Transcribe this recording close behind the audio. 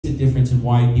a difference in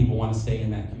why people want to stay in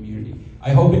that community.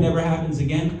 I hope it never happens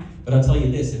again, but I'll tell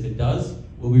you this, if it does,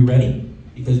 we'll be ready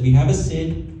because we have a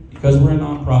SID, because we're a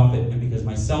nonprofit, and because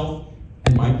myself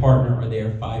and my partner are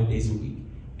there 5 days a week.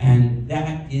 And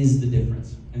that is the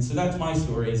difference. And so that's my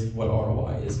story, is what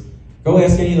ROI is. Go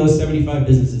ask any of those 75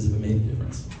 businesses if it made a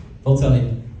difference. They'll tell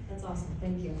you. That's awesome,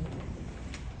 thank you.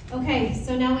 Okay,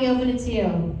 so now we open it to you.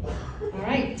 All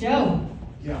right, Joe.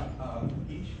 Yeah,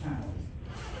 each town,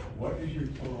 what is your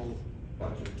total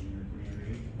budget in your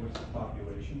community? What's the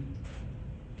population?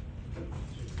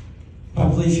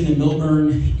 Population in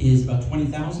Millburn is about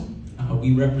 20,000.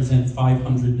 We represent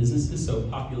 500 businesses, so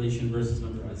population versus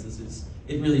number of businesses.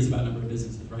 It really is about number of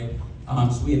businesses, right?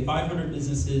 So we have 500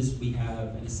 businesses, we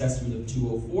have an assessment of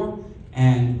 204,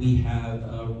 and we have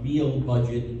a real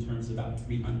budget in terms of about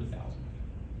 300,000.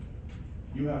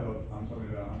 You have a, I'm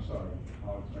sorry,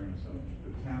 I'll explain this.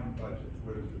 The town budget,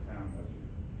 what is the town budget?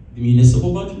 The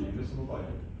municipal budget? Municipal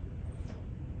budget.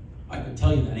 I could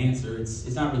tell you that answer.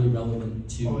 It's not really relevant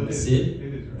to the SID,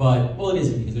 it is, right? but, well, it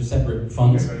isn't because they're separate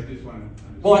funds. Okay, but I just want to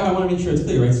understand. Well, I want to make sure it's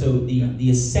clear, right? So the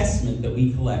assessment that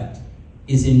we collect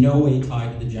is in no way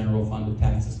tied to the general fund of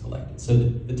taxes collected. So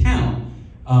the town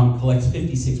collects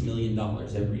 $56 million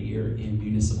every year in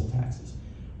municipal taxes.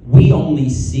 We only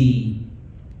see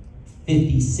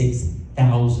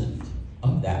 56,000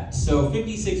 of that. So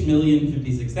 56 million,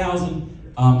 56,000.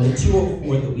 The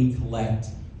 204 that we collect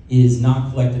is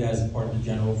not collected as a part of the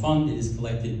general fund. It is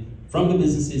collected from the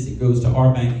businesses. It goes to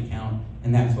our bank account,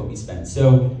 and that's what we spend.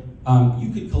 So you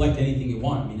could collect anything you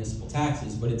want, municipal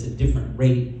taxes, but it's a different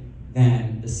rate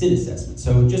than the SID assessment.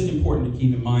 So just important to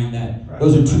keep in mind that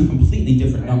those are two completely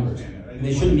different numbers, and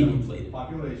they shouldn't be conflated.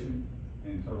 Population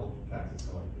and total taxes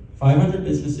collected. 500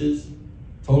 businesses,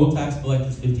 total tax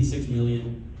collectors 56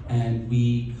 million, and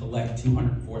we collect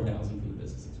 204,000 from the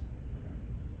businesses.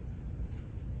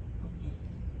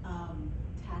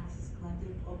 Taxes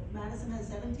collected. Well, Madison has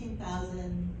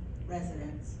 17,000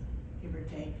 residents, give or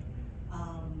take.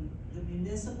 The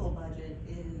municipal budget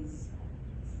is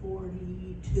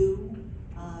 42.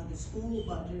 The school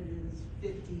budget is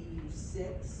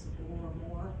 56 or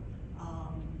more.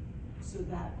 So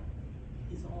that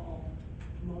is all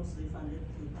mostly funded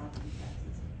through property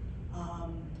taxes.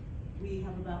 We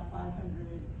have about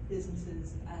 500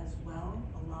 businesses as well,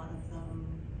 a lot of them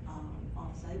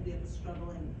off-site. We have a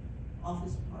struggling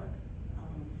office park,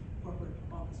 corporate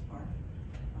office park.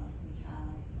 We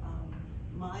have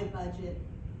my budget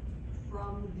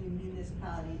from the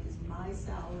municipality is my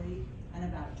salary and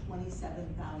about $27,000.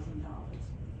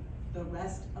 The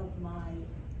rest of my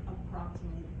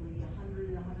approximately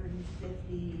 100,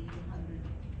 150,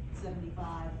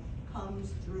 175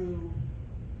 comes through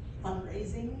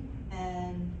fundraising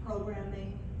and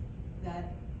programming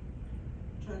that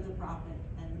turns a profit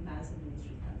and the Madison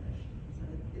Ministry Foundation. So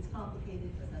it's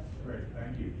complicated, but that's Great,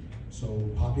 thank you. So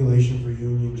population for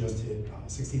Union just hit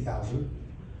 60,000.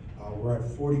 We're at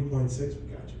 40.6.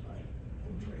 We got you, right?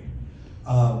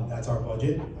 That's our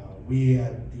budget. We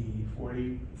at the 40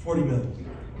 million. 40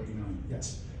 million.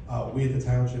 Yes. We at the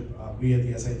township, we at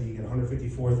the SID get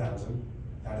 154,000.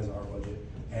 That is our budget.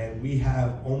 And we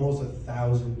have almost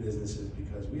 1,000 businesses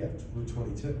because we have Route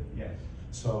 22. Yes.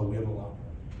 So we have a lot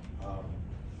more.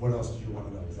 What else do you want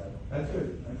to know? Is that? That's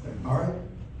it. That's it. All right.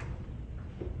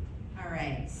 All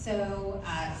right, so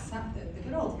the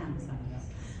good old town of Summerville.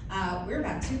 We're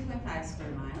about 2.5 square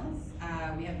miles.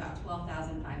 We have about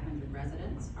 12,500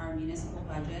 residents. Our municipal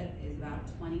budget is about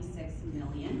 26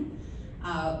 million.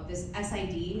 This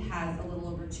SID has a little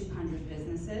over 200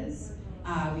 businesses.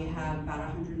 We have about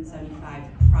 175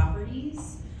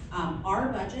 properties. Our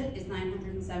budget is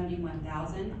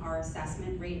 971,000. Our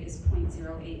assessment rate is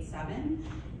 0.087.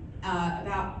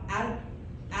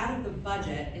 Out of the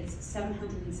budget, it's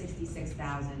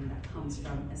 766,000 that comes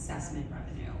from assessment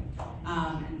revenue.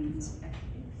 And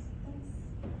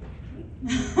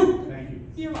Thank you.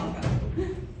 You're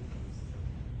welcome.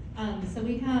 So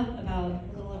we have about a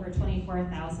little over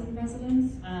 24,000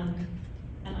 residents, and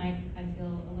I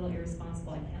feel a little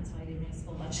irresponsible. I can't tell you the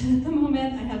municipal budget at the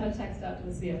moment. I have a text out to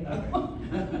the CFO.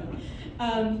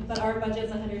 But our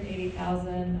budget's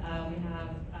 180,000. We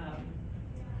have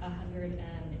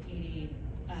 180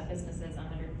 businesses,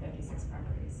 156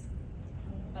 properties.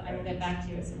 But I will get back to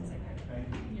you as soon as I can. Thank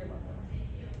you. You're welcome.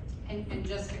 And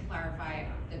just to clarify,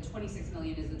 the 26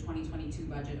 million is the 2022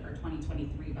 budget. Our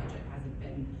 2023 budget hasn't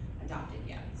been adopted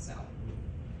yet, so.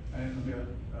 And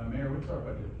Mayor, what's our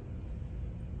budget?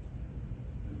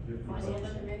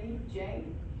 Financial Committee, Jay?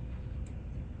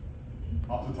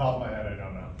 Off the top of my head, I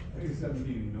don't know. I think it's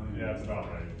 17 million. Yeah, that's about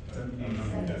right. 17 I don't know.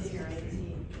 million. Yes. 17 or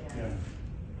 18,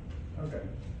 Yeah. Okay.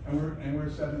 And we're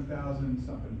 7,000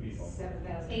 something people.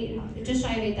 7,000. Just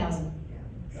shy of 8,000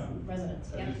 Yeah. residents,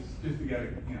 So yeah. just to get, have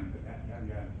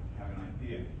an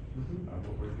idea of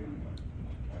what we're dealing with.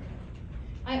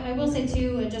 I will say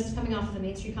too, just coming off of the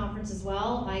Main Street Conference as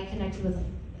well, I connected with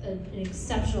an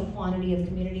exceptional quantity of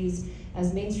communities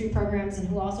as Main Street programs and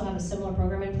who also have a similar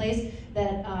program in place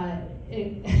that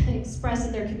express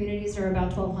that their communities are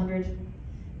about 1,200,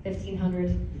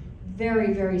 1,500,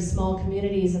 very, very small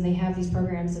communities, and they have these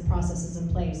programs and processes in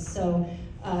place. So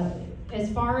as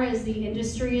far as the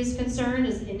industry is concerned,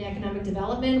 as in economic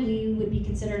development, we would be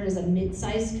considered as a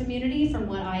mid-sized community from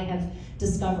what I have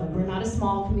discovered. We're not a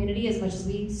small community as much as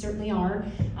we certainly are,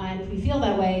 and if we feel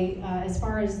that way, as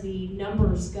far as the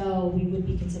numbers go, we would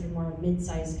be considered more a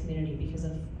mid-sized community because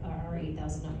of our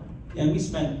 8,000 number. Yeah, and we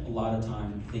spent a lot of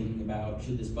time thinking about,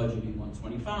 should this budget be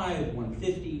 125,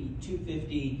 150,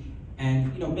 250,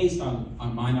 and based on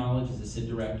my knowledge as a SID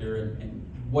director and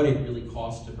what it really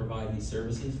costs to provide these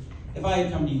services, if I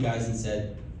had come to you guys and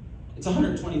said, it's a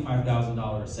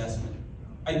 $125,000 assessment,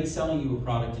 I'd be selling you a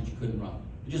product that you couldn't run.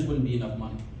 It just wouldn't be enough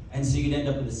money. And so you'd end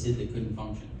up with a SID that couldn't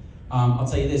function. I'll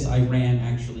tell you this, I ran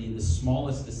actually the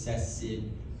smallest assessed SID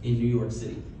in New York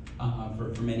City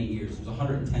for many years. It was a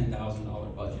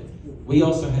 $110,000 budget. We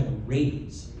also had to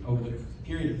raise, over the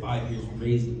period of 5 years, we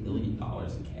raised $1 million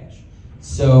in cash.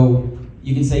 So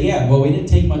you can say, yeah, well, we didn't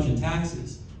take much in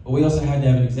taxes, but we also had to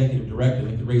have an executive director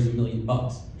that could raise $1 million.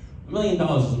 $1 million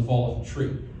doesn't fall off a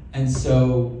tree. And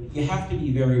so you have to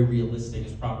be very realistic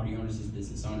as property owners, as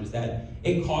business owners, that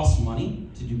it costs money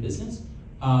to do business.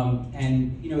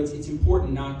 And it's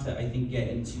important not to, I think, get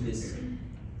into this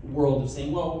world of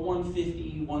saying, well,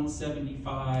 150,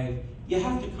 175. You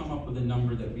have to come up with a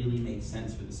number that really makes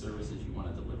sense for the services you want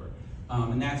to deliver.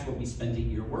 And that's what we spent a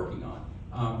year working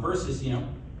on. Versus,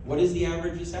 what is the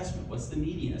average assessment? What's the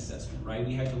median assessment, right?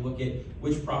 We had to look at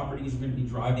which properties are going to be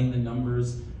driving the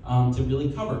numbers to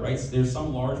really cover, right? So there's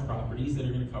some large properties that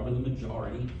are going to cover the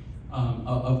majority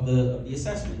of the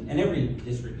assessment, and every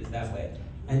district is that way.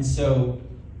 And so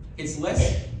it's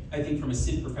less, I think, from a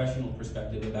SID professional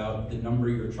perspective about the number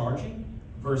you're charging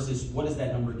versus what does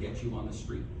that number get you on the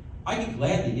street. I'd be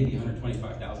glad to give you a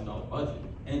 $125,000 budget,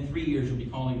 and in 3 years you'll be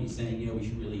calling me saying, we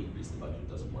should really increase the budget. It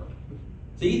doesn't work.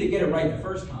 So you either get it right the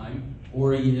first time,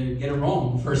 or you get it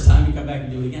wrong the first time, you come back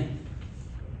and do it again.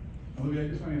 Olivia, I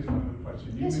just want to ask one other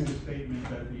question. You Yes, made sir. a statement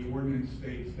that the ordinance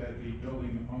states that the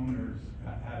building owners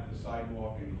have the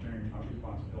sidewalk and clearing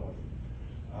responsibility.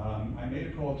 I made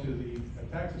a call to the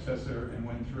tax assessor and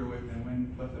went through it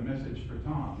and left a message for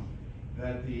Tom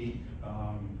that the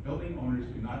building owners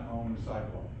do not own the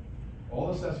sidewalk.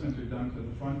 All assessments are done to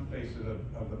the front face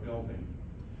of the building.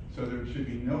 So there should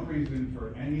be no reason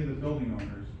for any of the building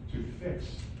owners to fix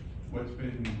what's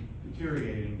been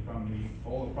deteriorating from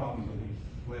all the problems of these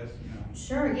last,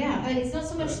 Sure, yeah. It's not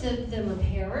so much the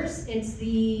repairs, it's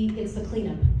the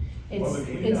cleanup. Well, the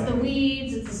It's cleanup- the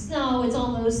weeds, it's the snow, it's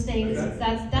all those things. But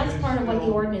That's is part of what the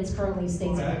still- ordinance currently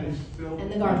states. That is still,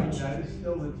 And the garbage. that is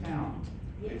still the town.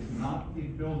 It's not the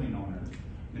building owner.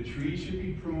 The trees should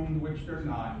be pruned, which they're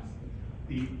not.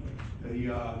 The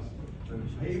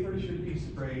paver should be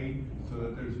sprayed so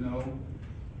that there's no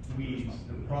weeds.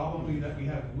 The problem is that we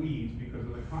have weeds because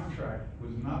of the contract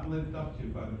was not lived up to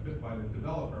by the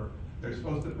developer. They're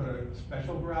supposed to put a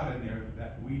special grout in there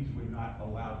that weeds would not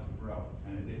allow to grow,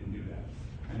 and it didn't do that.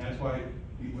 And that's why,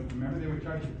 remember they were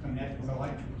charged to connect for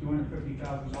like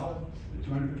 $250,000? The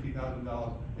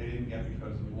 $250,000 they didn't get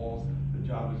because the walls, the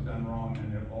job was done wrong,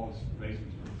 and their walls,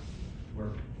 basements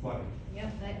were flooded.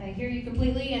 Yep, I hear you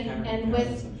completely, Karen, and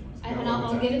with, Karen, and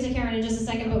I'll give it to Karen in just a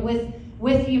second, but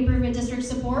with the improvement district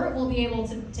support, we'll be able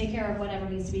to take care of whatever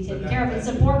needs to be taken care of, and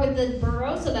support with the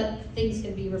borough so that things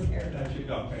can be repaired. That should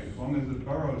go, okay, as long as the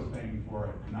borough is paying for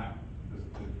it, not the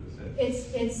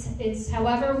city. It's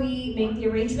however we make the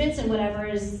arrangements and whatever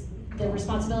is the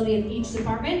responsibility of each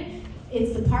department.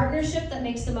 It's the partnership that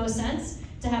makes the most sense,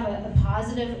 to have a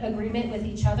positive agreement with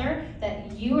each other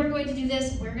that you are going to do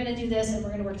this, we're going to do this, and we're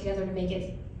going to work together to make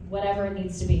it whatever it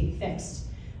needs to be fixed.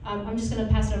 I'm just going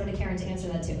to pass it over to Karen to answer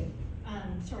that too.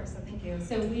 Sure, so thank you.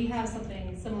 So we have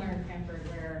something similar in Cranford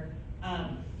where,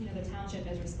 the township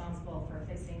is responsible for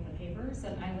fixing the pavers,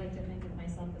 and I like to think of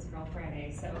myself as Girl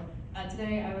Friday. So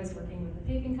today I was working with the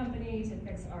paving company to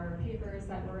fix our pavers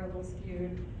that were a little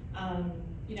skewed.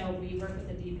 We work with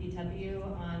the DPW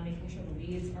on making sure the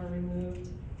weeds are removed.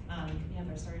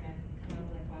 They're starting to come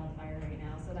up like wildfire right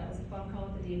now. So that was a phone call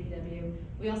with the DPW.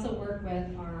 We also work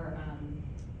with our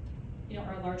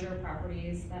larger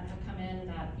properties that have come in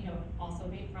that, also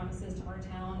made promises to our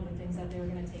town with things that they were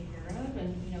gonna take care of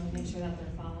and, make sure that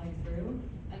they're following through.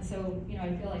 And so,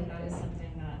 I feel like that is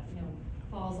something that,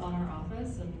 falls on our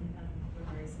office, and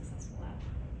we're very successful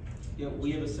at. You know,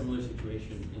 we have a similar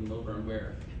situation in Milburn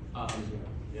where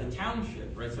the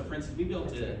township, right? So for instance, we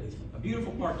built a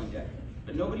beautiful parking deck,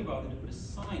 but nobody bothered to put a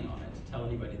sign on it to tell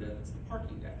anybody that it's the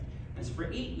parking deck. And so for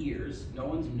 8 years, no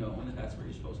one's known that that's where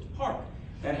you're supposed to park.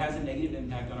 That has a negative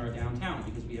impact on our downtown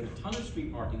because we have a ton of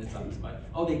street parking that's on the spot.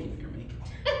 Oh, they can hear me.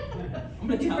 I'm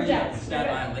gonna tell you that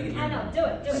Staten Island, they can hear me. I know, do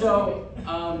it.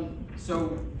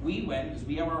 So we went, because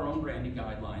we have our own branding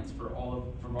guidelines for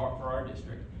our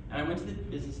district, and I went to the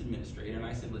business administrator and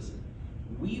I said, listen,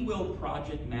 we will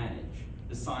project manage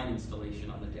the sign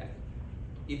installation on the deck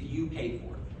if you pay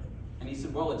for it. And he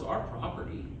said, well, it's our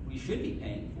property, we should be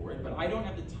paying for it, but I don't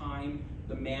have the time,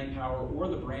 the manpower, or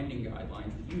the branding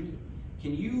guidelines that you do.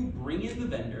 Can you bring in the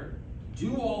vendor,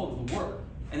 do all of the work,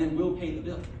 and then we'll pay the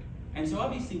bill? And so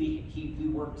obviously we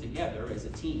worked together as a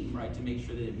team, right, to make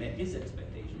sure that it met his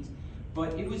expectations.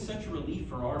 But it was such a relief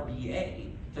for our BA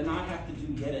to not have to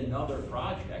do yet another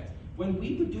project when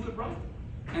we would do it right.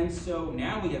 And so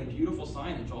now we have beautiful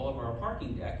signage all over our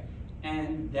parking deck,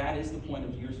 and that is the point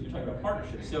of you're talking about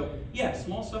partnerships. So yeah,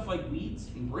 small stuff like weeds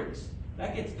and bricks,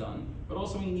 that gets done, but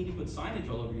also when you need to put signage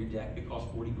all over your deck that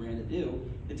costs 40 grand to do,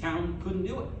 the town couldn't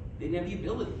do it. They didn't have the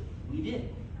ability, we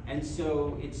did. And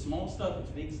so it's small stuff,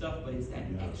 it's big stuff, but it's that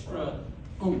extra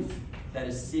oomph that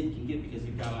a Sid can give because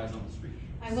you've got eyes on the street.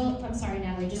 I'm sorry,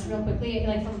 Natalie, just real quickly,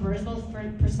 like from a Burnsville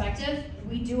perspective,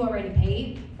 we do already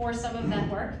pay for some of that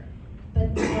work, but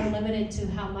we're limited to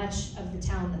how much of the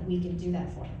town that we can do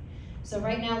that for. So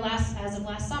right now, as of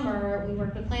last summer, we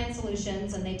worked with Plant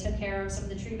Solutions, and they took care of some of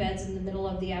the tree beds in the middle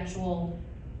of the actual,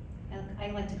 I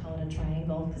like to call it a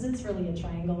triangle, because it's really a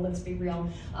triangle, let's be real,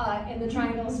 in the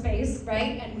triangle space,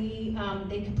 right?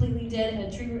 And they completely did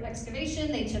a tree root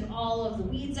excavation, they took all of the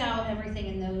weeds out, everything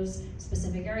in those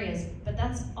specific areas. But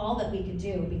that's all that we could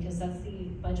do, because that's the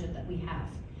budget that we have.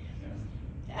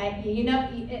 You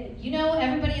know,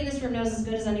 everybody in this room knows as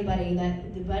good as anybody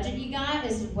that the budget you got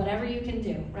is whatever you can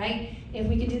do, right? If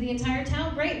we can do the entire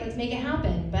town, great, let's make it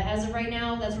happen. But as of right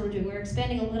now, that's what we're doing. We're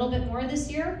expanding a little bit more this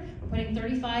year. We're putting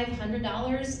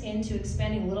 $3,500 into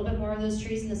expanding a little bit more of those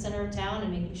trees in the center of town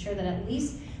and making sure that at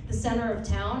least the center of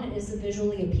town is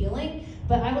visually appealing.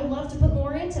 But I would love to put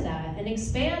more into that and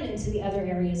expand into the other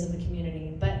areas of the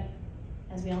community. But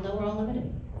as we all know, we're all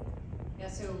limited. Yeah,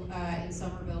 so in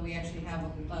Somerville, we actually have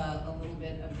a little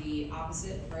bit of the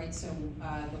opposite, right? So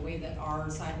the way that our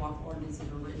sidewalk ordinances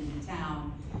are written in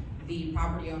town, the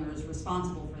property owner is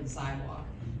responsible for the sidewalk.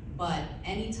 But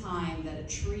anytime that a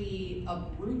tree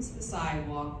uproots the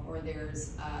sidewalk, or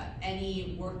there's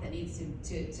any work that needs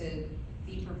to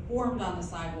be performed on the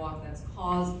sidewalk that's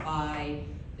caused by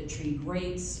the tree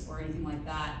grates or anything like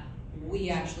that,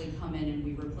 we actually come in and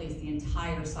we replace the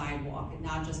entire sidewalk, and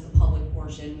not just the public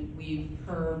portion. We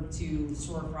curb to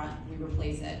storefront, we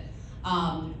replace it.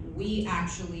 We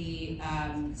actually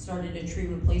started a tree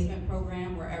replacement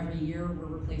program where every year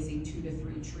we're replacing 2 to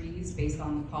 3 trees based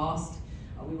on the cost.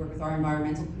 We work with our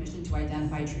environmental commission to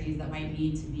identify trees that might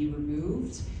need to be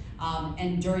removed.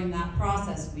 And during that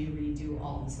process, we redo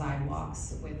all the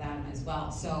sidewalks with them as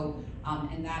well. So,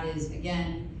 and that is,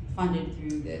 again, funded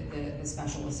through the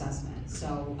special assessment.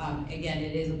 So again,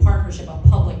 it is a partnership, a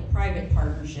public-private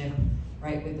partnership,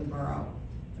 right, with the borough.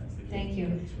 Thank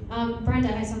you.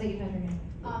 Brenda, I saw that you had your hand.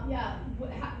 Yeah,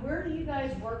 where do you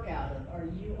guys work out of? Are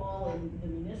you all in the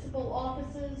municipal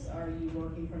offices? Are you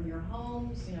working from your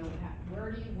homes? You know,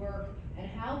 where do you work? And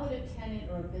how would a tenant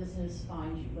or a business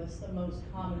find you? What's the most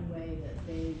common way that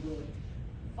they would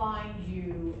find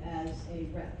you as a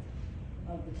rep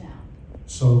of the town?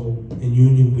 So in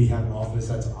Union, we have an office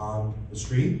that's on the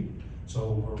street.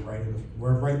 So we're right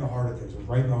in the heart of things.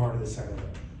 We're right in the heart of the center.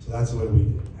 So that's the way we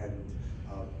do it. And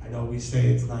I know we say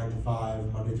it's 9 to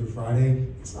 5, Monday through Friday.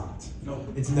 It's not. No.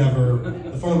 It's never.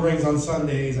 The phone rings on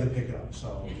Sundays. I pick it up.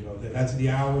 So you know that's the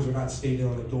hours are not stated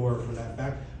on the door for that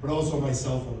fact. But also my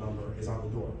cell phone number is on the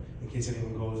door in case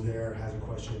anyone goes there, has a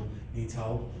question, needs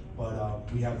help.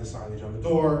 But we have the signage on the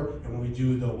door, and when we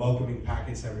do the welcoming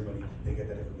packets to everybody, they get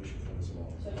that information from us as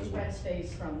well. So you rent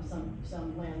space from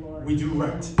some landlord? We do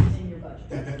rent. It's in your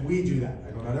budget? We do that.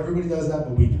 I know not everybody does that,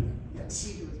 but we do that. Yes.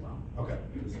 We do as well. Okay.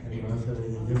 Does anyone else have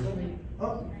anything different?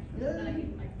 Oh, yeah.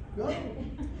 Go.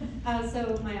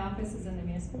 So my office is in the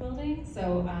municipal building.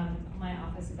 So my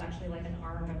office is actually like an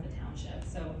arm of the township.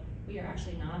 So we are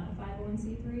actually not a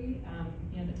 501c3.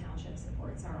 You know, the township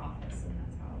supports our office, and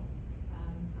that's how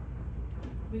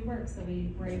we work. So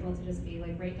we were able to just be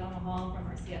like right down the hall from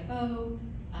our CFO,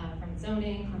 from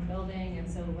zoning, from building. And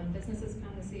so when businesses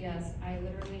come to see us, I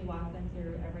literally walk them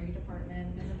through every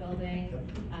department in the building.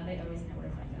 They always know where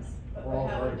to find us. But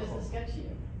how would a business get to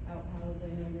you? How do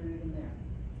they know you're even there?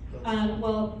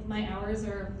 Well, my hours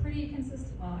are pretty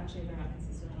consistent. Well, actually, they're not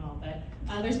consistent at all, but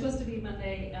they're supposed to be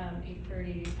Monday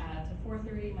 8:30 to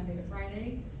 4:30, Monday to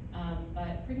Friday.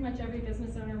 But pretty much every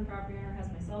business owner and property owner has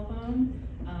my cell phone.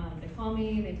 They call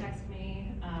me, they text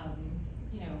me.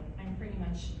 You know, I'm pretty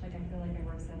much like, I feel like I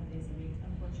work 7 days a week,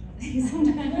 unfortunately,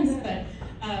 sometimes.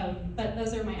 But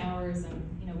those are my hours, and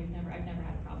you know, I've never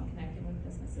had a problem connecting with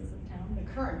businesses in town. The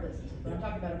current businesses, but I'm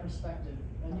talking about a perspective.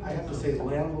 I have to say, the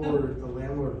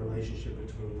landlord relationship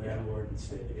between landlord and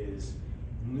city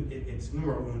it's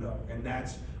numero uno, and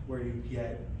that's where you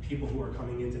get people who are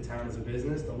coming into town as a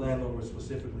business. The landlord will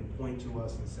specifically point to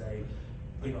us and say,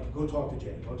 you know, go talk to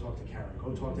Jay, go talk to Karen,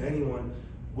 go talk to anyone.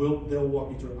 They'll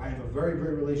walk you through. I have a very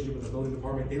great relationship with the building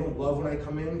department. They don't love when I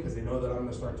come in because they know that I'm going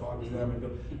to start talking to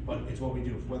them, but it's what we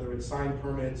do. Whether it's sign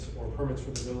permits or permits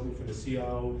for the building, for the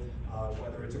CO,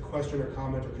 whether it's a question or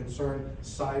comment or concern,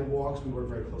 sidewalks, we work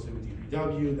very closely with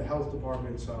DPW, the health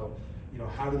department. So, you know,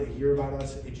 how do they hear about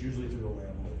us? It's usually through the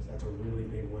landlords. That's a really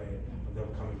big way of them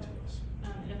coming to us.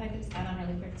 And if I could just add on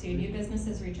really quick too, new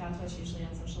businesses reach out to us usually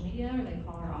on social media, or they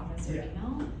call our office or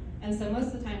email. And so most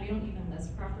of the time, we don't even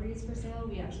list properties for sale.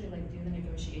 We actually like do the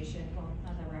negotiation. Well,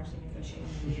 not that we're actually negotiating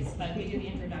these, but we do the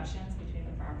introductions between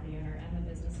the property owner and the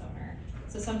business owner.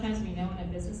 So sometimes we know when a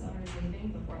business owner is leaving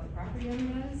before the property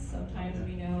owner does. Sometimes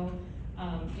we know,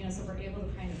 you know, so we're able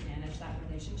to kind of manage that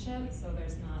relationship. So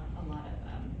there's not a lot of,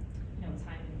 you know,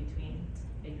 time in between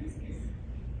vacancies.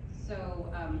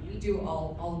 So we do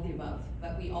all of the above,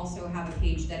 but we also have a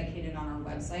page dedicated on our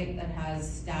website that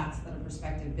has stats that a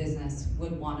prospective business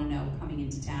would want to know coming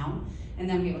into town. And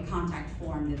then we have a contact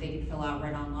form that they can fill out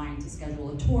right online to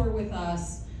schedule a tour with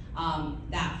us.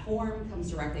 That form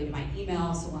comes directly to my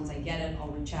email, so once I get it, I'll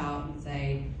reach out and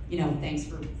say, you know, thanks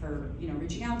for you know,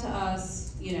 reaching out to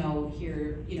us. You know,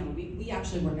 here, you know, we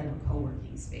actually work at a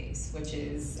co-working space, which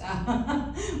is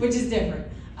different.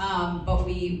 But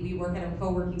we work at a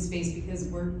co-working space because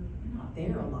we're not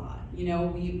there a lot. You know,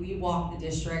 we walk the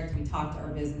district, we talk to our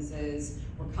businesses,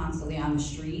 we're constantly on the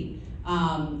street.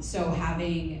 So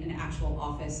having an actual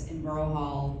office in Borough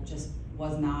Hall just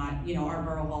was not, you know, our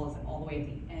Borough Hall is all the way at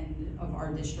the end of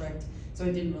our district, so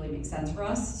it didn't really make sense for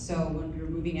us. So when we were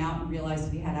moving out and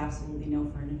realized we had absolutely no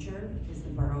furniture because the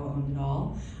borough owned it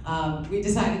all, we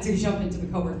decided to jump into the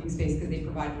co-working space because they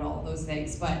provided all of those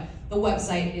things. But the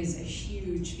website is a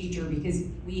huge feature because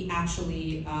we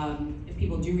actually, if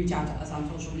people do reach out to us on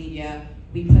social media,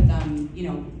 we put them, you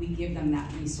know, we give them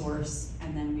that resource,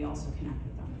 and then we also connect with them.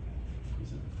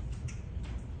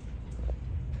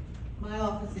 My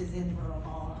office is in Borough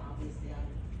Hall, and obviously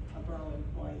I'm a borough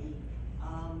employee,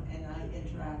 and I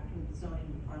interact with the zoning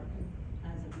department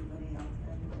as everybody else,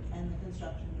 and the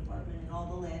construction department, and all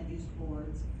the land use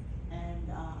boards.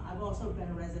 And I've also been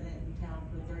a resident in town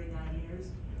for 39 years.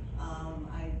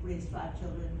 I raised 5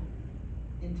 children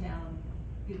in town.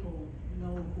 People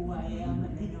know who I am,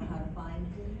 and they know how to find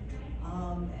me.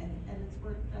 And it's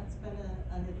worked. That's been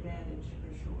an advantage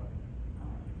for sure.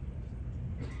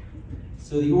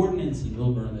 So the ordinance in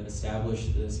Millburn that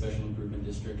established the special improvement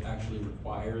district actually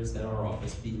requires that our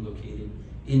office be located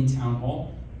in Town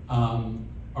Hall.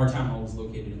 Our Town Hall is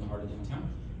located in the heart of downtown.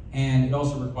 And it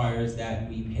also requires that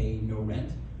we pay no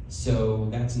rent. So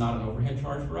that's not an overhead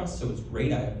charge for us. So it's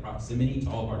great. I have proximity to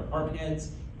all of our department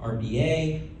heads, our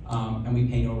BA, and we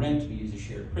pay no rent. We use a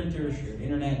shared printer, shared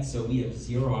internet. So we have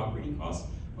 0 operating costs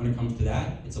when it comes to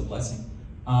that. It's a blessing.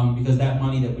 Because that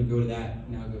money that would go to that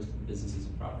now goes to the businesses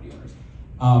and property owners.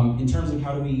 In terms of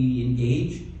how do we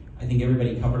engage, I think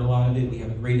everybody covered a lot of it. We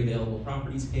have a great available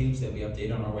properties page that we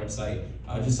update on our website.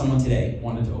 Just someone today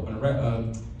wanted to open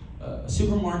a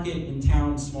supermarket in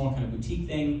town, small kind of boutique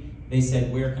thing. They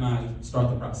said, where can I start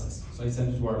the process? So I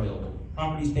sent it to our available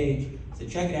properties page, said,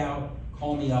 check it out,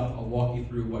 call me up, I'll walk you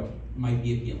through what might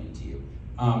be appealing to you.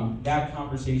 That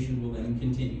conversation will then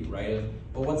continue, right?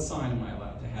 Well, what sign am I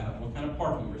allowed to have? What kind of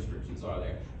parking restrictions are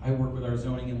there? I work with our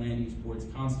zoning and land use boards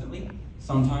constantly.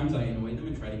 Sometimes I annoy them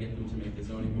and try to get them to make the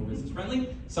zoning more business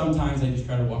friendly. Sometimes I just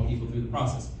try to walk people through the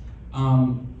process.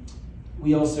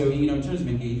 We also, you know, in terms of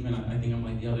engagement, I think I'm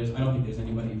like the others. I don't think there's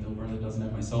anybody in Millburn that doesn't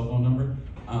have my cell phone number.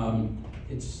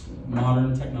 It's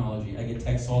modern technology. I get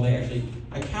texts all day. Actually,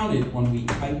 I counted 1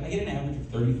 week. I get an average of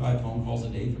 35 phone calls a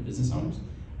day from business owners.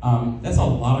 That's a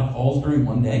lot of calls during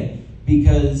one day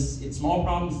because it's small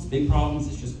problems, it's big problems,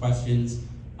 it's just questions.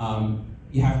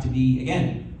 You have to be,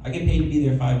 again, I get paid to be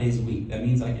there 5 days a week. That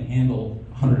means I can handle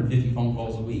 150 phone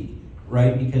calls a week,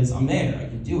 right? Because I'm there, I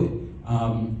can do it.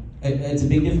 It's a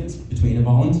big difference between a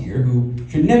volunteer who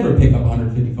should never pick up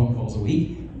 150 phone calls a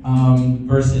week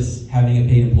versus having a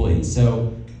paid employee.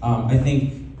 So I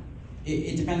think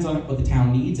it depends on what the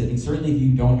town needs. I think certainly if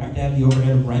you don't have to have the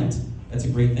overhead of rent, that's a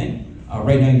great thing.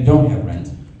 Right now you don't have rent,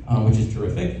 which is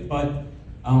terrific, but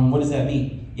what does that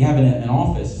mean? You have an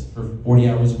office for 40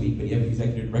 hours a week, but you have an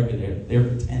executive director there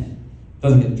for 10.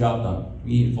 Doesn't get the job done.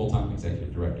 We need a full-time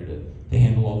executive director to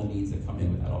handle all the needs that come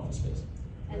in with that office space.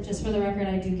 And just for the record,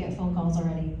 I do get phone calls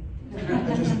already.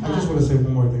 I just want to say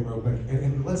one more thing real quick,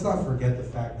 and let's not forget the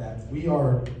fact that we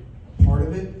are part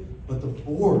of it, but the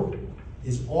board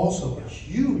is also a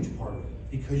huge part of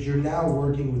it, because you're now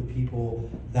working with people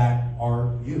that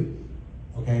are you,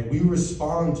 okay? We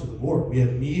respond to the board. We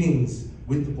have meetings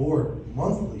with the board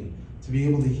monthly to be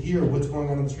able to hear what's going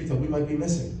on in the street that we might be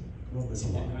missing. We don't miss a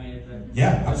lot.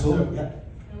 Yeah, absolutely, yeah.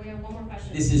 And we have one more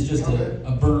question. This is just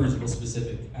a Burnersville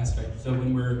specific aspect. So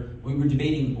when we're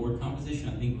debating board composition,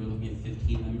 I think we're looking at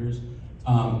 15 members.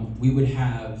 We would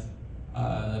have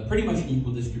pretty much an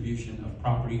equal distribution of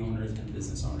property owners and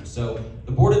business owners. So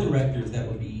the board of directors that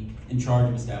would be in charge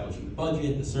of establishing the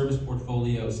budget, the service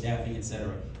portfolio, staffing,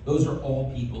 etc. Those are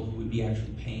all people who would be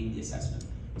actually paying the assessment.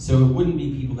 So it wouldn't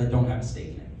be people that don't have a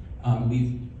stake in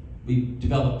it. We've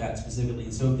developed that specifically.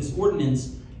 And so if this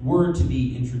ordinance were to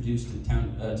be introduced to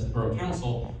the Borough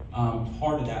Council,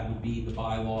 part of that would be the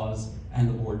bylaws and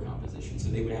the board composition. So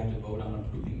they would have to vote on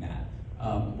approving that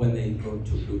when they vote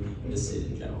to approve the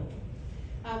SID in general.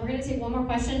 We're going to take one more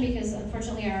question because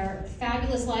unfortunately our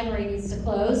fabulous library needs to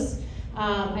close.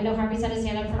 I know Harvey's had his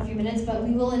hand up for a few minutes, but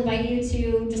we will invite you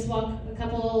to just walk a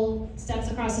couple steps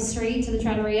across the street to the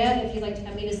Trattoria if you'd like to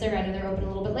come meet us there. I know they're open a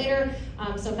little bit later,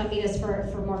 so come meet us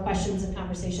for more questions and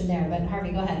conversation there. But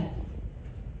Harvey, go ahead.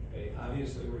 Okay,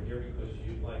 obviously we're here because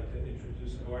you'd like to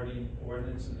introduce an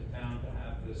ordinance in the town to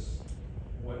have this.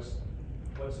 What's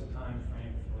the time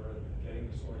frame for getting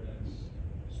this ordinance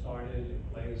started, in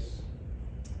place,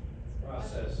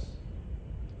 process?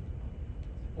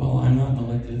 Well, I'm not an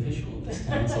elected official in this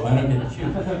town, so I don't get to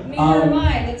choose. Neither am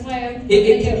I. That's why I'm.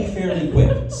 It can be fairly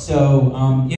quick. So